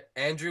 I met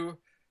Andrew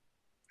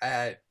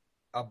at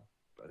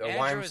the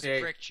Andrew is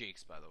YMCA. Brick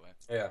Cheeks, by the way.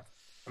 Yeah,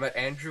 I met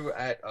Andrew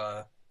at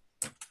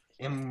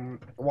in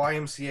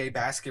YMCA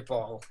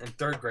basketball in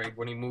 3rd grade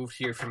when he moved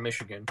here from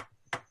Michigan,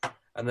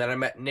 and then I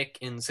met Nick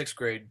in 6th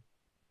grade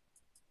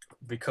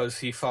because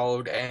he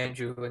followed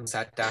Andrew and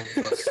sat down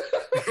with us.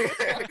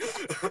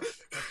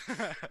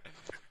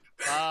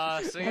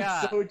 So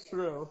yeah. That's so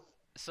true.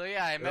 So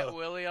yeah, I met Ugh.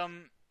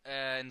 William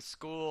in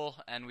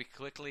school, and we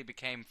quickly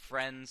became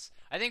friends.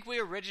 I think we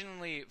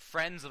originally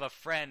friends of a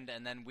friend,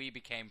 and then we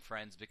became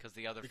friends because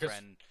the other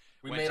friend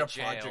We went made to a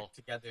jail. project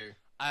together.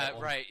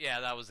 Right, yeah,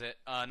 that was it.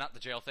 Not the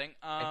jail thing.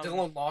 And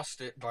Dylan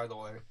lost it, by the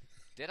way.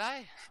 Did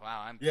I?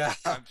 Wow, Yeah.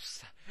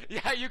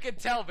 Yeah, you can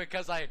tell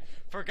because I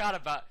forgot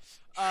about.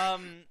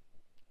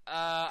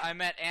 I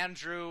met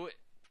Andrew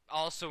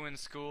also in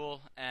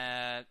school.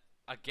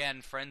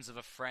 Again, friends of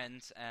a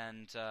friend,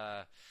 and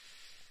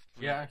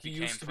we Yeah, he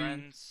became used to be-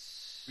 friends.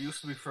 We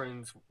used to be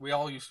friends. We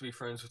all used to be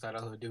friends with that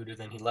other dude, and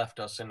then he left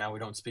us, and now we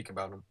don't speak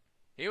about him.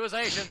 He was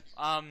Asian.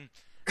 And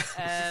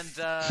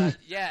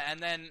yeah, and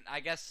then I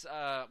guess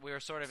we were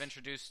sort of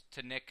introduced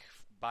to Nick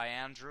by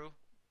Andrew.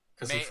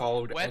 Because he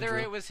followed whether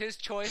Andrew. it was his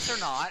choice or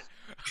not.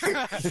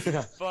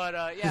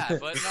 But yeah,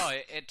 but no,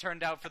 it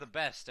turned out for the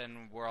best,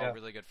 and we're all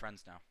really good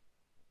friends now.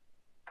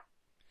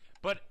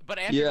 But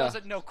Andrew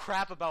doesn't know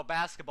crap about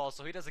basketball,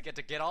 so he doesn't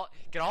get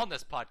on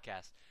this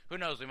podcast. Who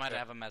knows? We might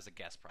have him as a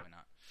guest, probably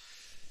not.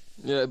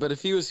 Yeah, but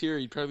if he was here,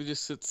 he'd probably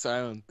just sit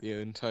silent the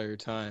entire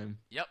time.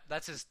 Yep,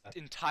 that's his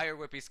entire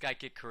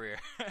WippySkyKick career.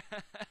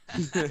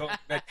 So,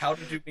 Nick, how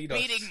did you meet us?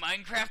 Beating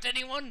Minecraft,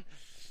 anyone?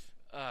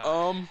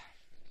 Well,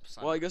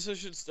 Son. I guess I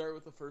should start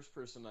with the first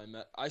person I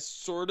met. I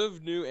sort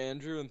of knew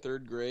Andrew in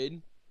 3rd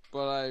grade,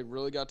 but I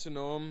really got to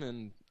know him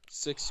in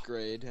 6th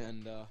grade,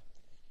 and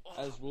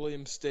as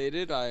William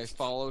stated, I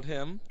followed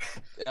him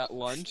at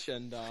lunch,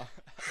 and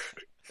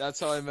that's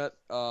how I met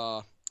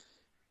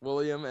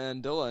William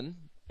and Dylan.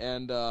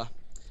 And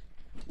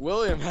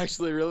William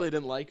actually really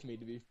didn't like me,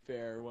 to be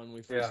fair, when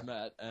we first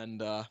met.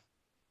 And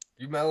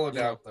You mellowed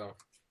out, though.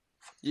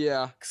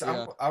 yeah.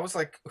 Because I was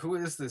like, who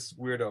is this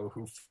weirdo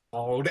who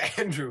followed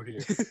Andrew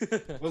here?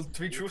 Well,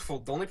 to be truthful,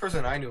 the only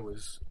person I knew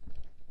was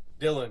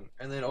Dylan.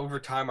 And then over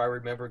time, I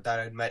remembered that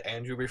I'd met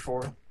Andrew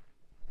before.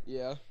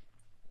 Yeah.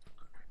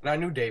 And I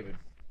knew David.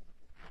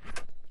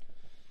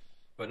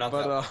 But not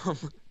that one.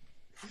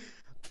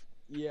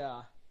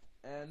 Yeah.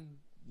 And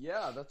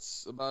yeah,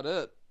 that's about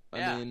it.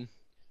 Yeah. I mean,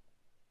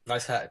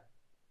 Nice hat.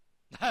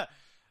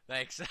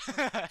 Thanks.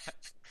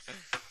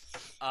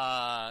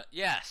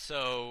 Yeah,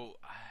 so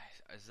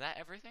is that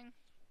everything?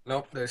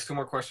 Nope, there's 2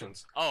 more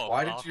questions. Oh,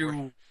 Why did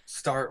you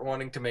start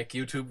wanting to make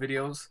YouTube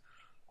videos?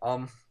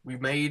 We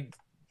made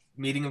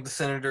Meeting of the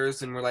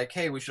Senators, and we're like,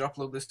 hey, we should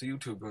upload this to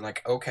YouTube. And we're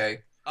like, okay.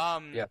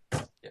 Yeah,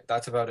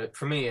 that's about it.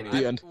 For me, anyway.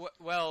 The end.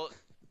 Well,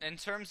 in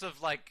terms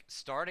of, like,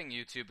 starting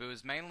YouTube, it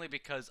was mainly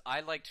because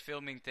I liked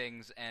filming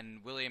things,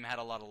 and William had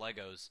a lot of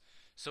Legos.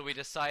 So we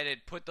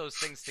decided put those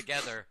things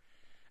together,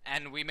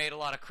 and we made a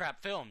lot of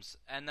crap films.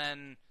 And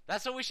then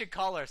that's what we should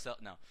call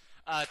ourselves. No,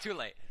 too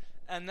late.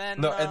 And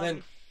then No, and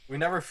then we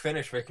never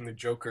finished making the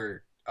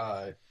Joker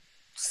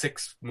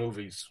 6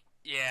 movies.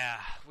 yeah,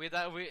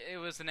 it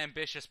was an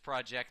ambitious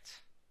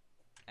project,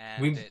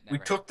 and We it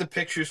never took the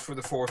pictures for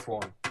the 4th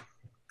one.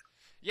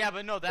 Yeah,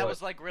 but no, that What?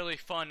 was like really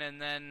fun.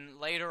 And then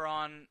later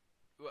on,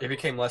 It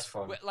became less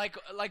fun. like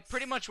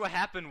pretty much what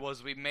happened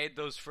was we made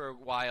those for a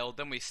while,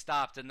 then we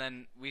stopped, and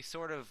then we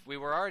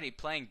were already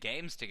playing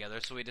games together,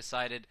 so we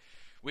decided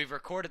we've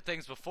recorded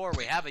things before,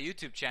 we have a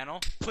YouTube channel,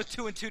 put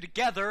 2 and 2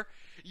 together,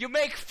 you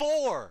make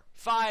 4,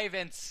 5,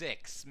 and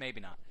 6, maybe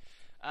not.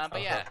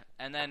 But yeah,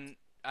 and then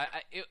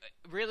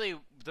really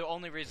the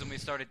only reason we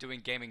started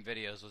doing gaming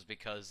videos was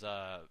because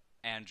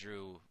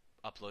Andrew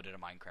uploaded a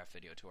Minecraft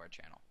video to our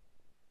channel.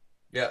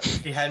 Yeah,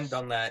 if he hadn't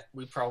done that,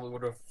 we probably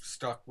would have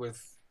stuck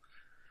with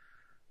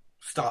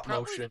stop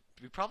motion.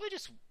 We probably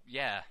just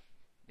yeah.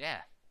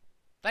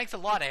 Thanks a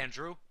lot,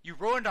 Andrew. You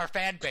ruined our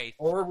fan base.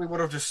 Or we would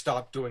have just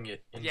stopped doing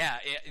it.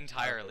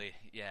 Entirely.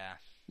 Yeah.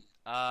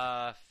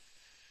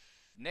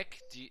 Nick,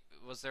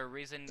 was there a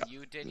reason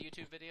you did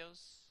YouTube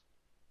videos?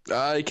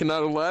 I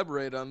cannot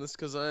elaborate on this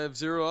because I have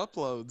 0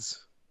 uploads.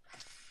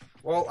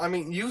 Well, I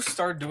mean, you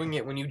started doing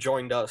it when you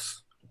joined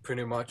us,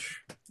 pretty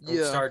much. And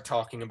Yeah. started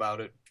talking about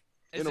it.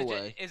 In a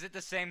way. Is it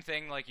the same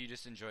thing, like you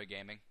just enjoy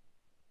gaming?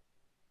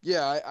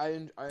 Yeah,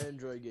 I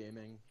enjoy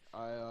gaming.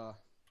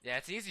 Yeah,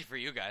 it's easy for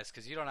you guys,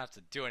 because you don't have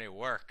to do any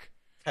work.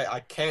 Hey, I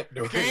can't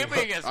do it.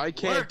 Gaming is I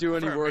can't work do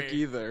any for work me.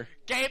 either.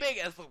 Gaming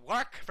is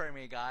work for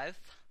me, guys.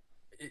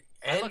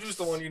 Andrew's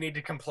the one you need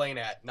to complain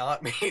at,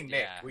 not me and Nick.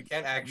 Yeah. We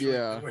can't actually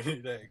Yeah. do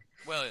anything.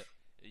 Well,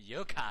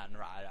 you can,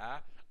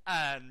 Ryder.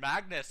 And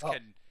Magnus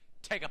can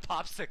take a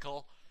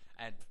popsicle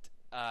and,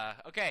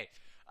 okay.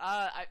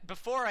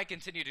 Before I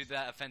continue to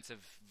that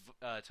offensive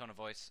tone of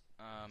voice,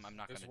 I'm not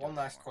going There's to do one it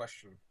last anymore.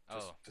 question.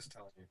 Oh. Just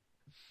telling you.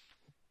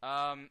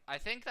 I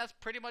think that's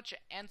pretty much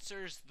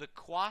answers the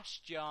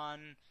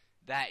question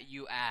that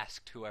you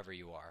asked, whoever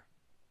you are.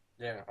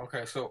 Yeah.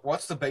 Okay. So,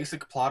 what's the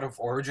basic plot of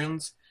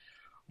Origins?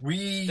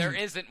 There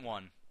isn't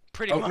one.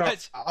 Pretty No,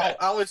 much.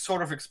 I'll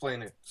sort of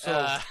explain it. So,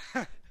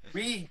 Uh,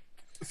 we,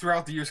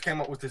 throughout the years,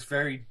 came up with this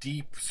very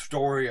deep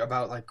story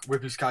about, like,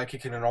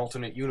 WippySkyKick in an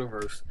alternate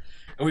universe.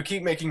 And we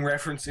keep making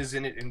references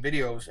in it in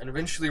videos, and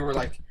eventually we're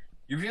like,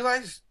 you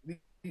realize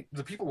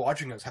the people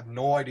watching us have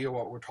no idea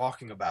what we're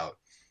talking about.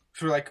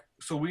 So we're like,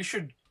 so we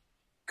should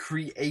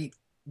create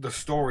the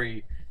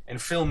story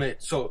and film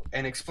it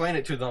and explain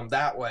it to them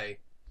that way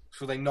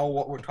so they know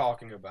what we're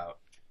talking about.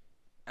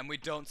 and we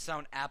don't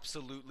sound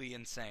absolutely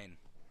insane.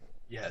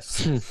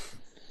 Yes.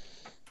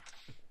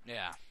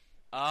 Yeah.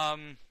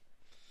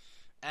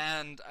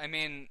 And I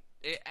mean,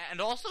 and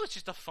also it's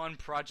just a fun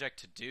project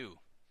to do.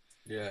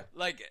 Yeah.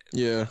 Like,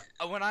 Yeah.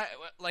 when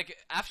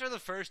after the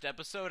first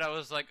episode, I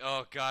was like,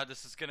 oh god,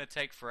 this is gonna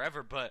take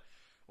forever, but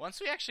once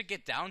we actually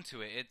get down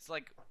to it, it's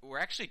like we're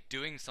actually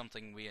doing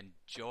something we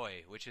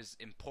enjoy, which is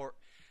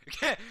important.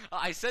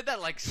 I said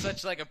that like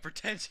such like a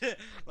pretentious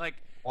like.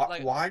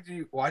 Why do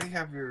you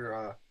have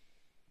your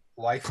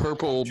life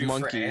Purple for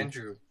monkey.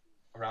 Andrew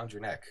around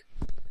your neck?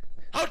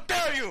 How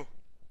dare you!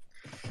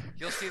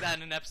 You'll see that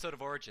in an episode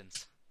of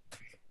Origins.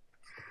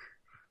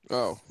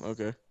 Oh,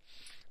 okay.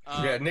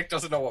 Yeah, Nick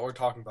doesn't know what we're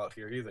talking about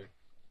here either.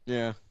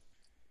 Yeah.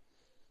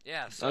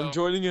 Yeah. So. I'm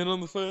joining in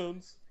on the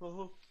fans.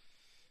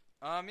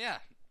 Yeah.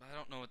 I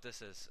don't know what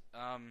this is.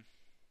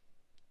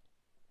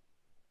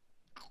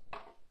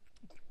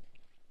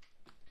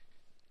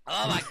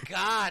 Oh my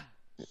god!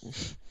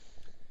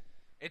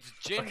 It's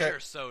ginger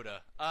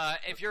soda.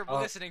 If you're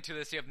listening to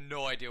this, you have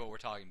no idea what we're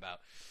talking about.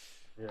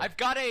 Yeah. I've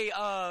got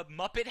a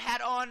Muppet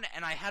hat on,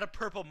 and I had a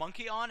purple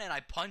monkey on, and I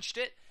punched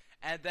it,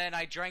 and then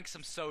I drank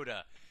some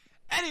soda.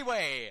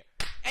 Anyway,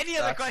 any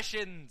other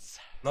questions?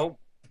 Nope.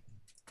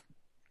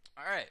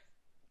 Alright.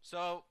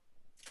 So,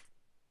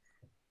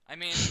 I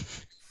mean,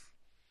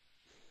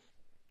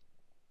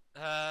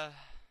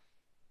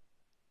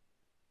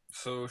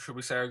 So should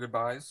we say our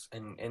goodbyes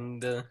and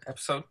end the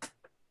episode?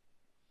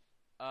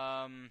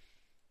 yeah.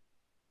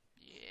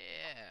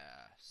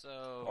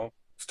 So. Well,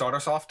 start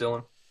us off,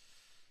 Dylan.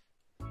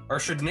 Or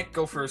should Nick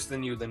go first,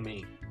 then you, then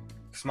me?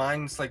 Because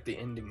mine's like the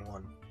ending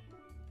one.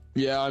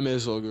 Yeah, I may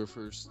as well go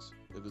first,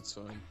 if it's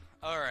fine.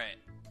 Alright.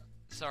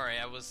 Sorry,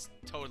 I was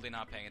totally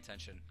not paying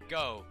attention.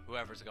 Go,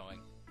 whoever's going.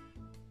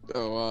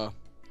 Oh,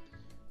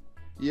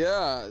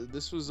 yeah,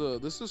 this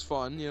was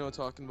fun, you know,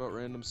 talking about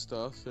random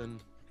stuff and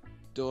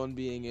Dylan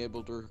being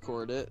able to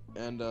record it,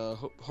 and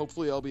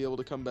hopefully I'll be able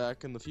to come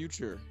back in the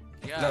future.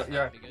 Yeah, No,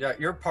 that'd be good. yeah,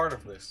 you're part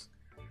of this.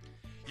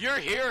 You're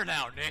here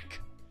now, Nick.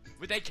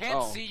 They can't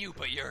Oh. see you,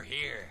 but you're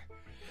here.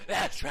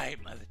 That's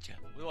right, mother child.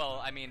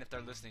 Well, I mean, if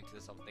they're listening to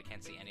this, they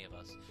can't see any of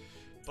us.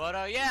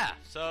 But yeah.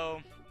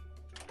 So,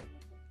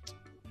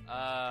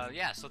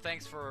 yeah. So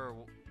thanks for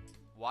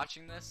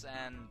watching this,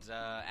 and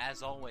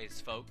as always,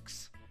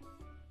 folks,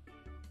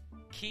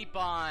 keep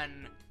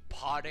on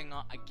podding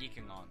on,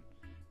 geeking on.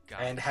 God.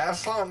 And have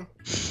fun.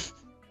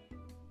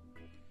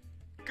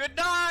 Good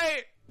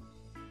night.